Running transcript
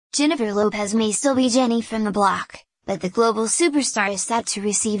Jennifer Lopez may still be Jenny from the block, but the global superstar is set to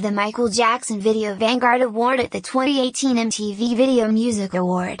receive the Michael Jackson Video Vanguard Award at the 2018 MTV Video Music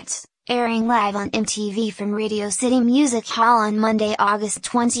Awards, airing live on MTV from Radio City Music Hall on Monday, August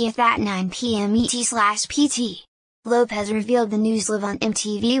 20th at 9 p.m. ET/PT. Lopez revealed the news live on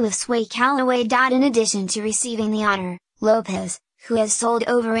MTV with Sway Calloway. In addition to receiving the honor, Lopez, who has sold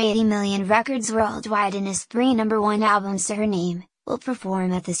over 80 million records worldwide and has 3 #1 albums to her name, will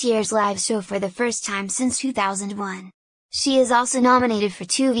perform at this year's live show for the first time since 2001. She is also nominated for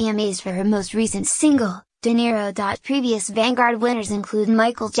 2 VMAs for her most recent single, De Niro. Previous Vanguard winners include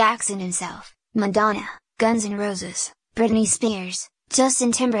Michael Jackson himself, Madonna, Guns N' Roses, Britney Spears,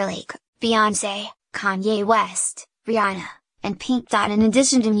 Justin Timberlake, Beyoncé, Kanye West, Rihanna, and Pink. In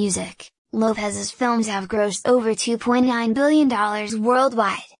addition to music, Lopez's films have grossed over $2.9 billion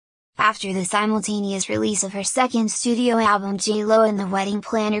worldwide. After the simultaneous release of her second studio album J-Lo and The Wedding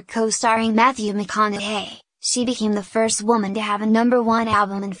Planner co-starring Matthew McConaughey, she became the first woman to have a #1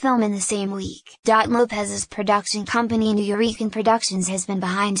 album and film in the same week. Lopez's production company Nuyorican Productions has been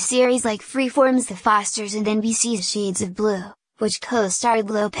behind series like Freeform's The Fosters and NBC's Shades of Blue, which co-starred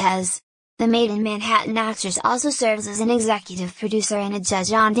Lopez. The Made in Manhattan actress also serves as an executive producer and a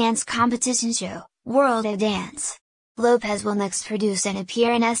judge on dance competition show, World of Dance. Lopez will next produce and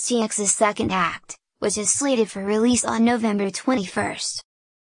appear in STX's second act, which is slated for release on November 21st.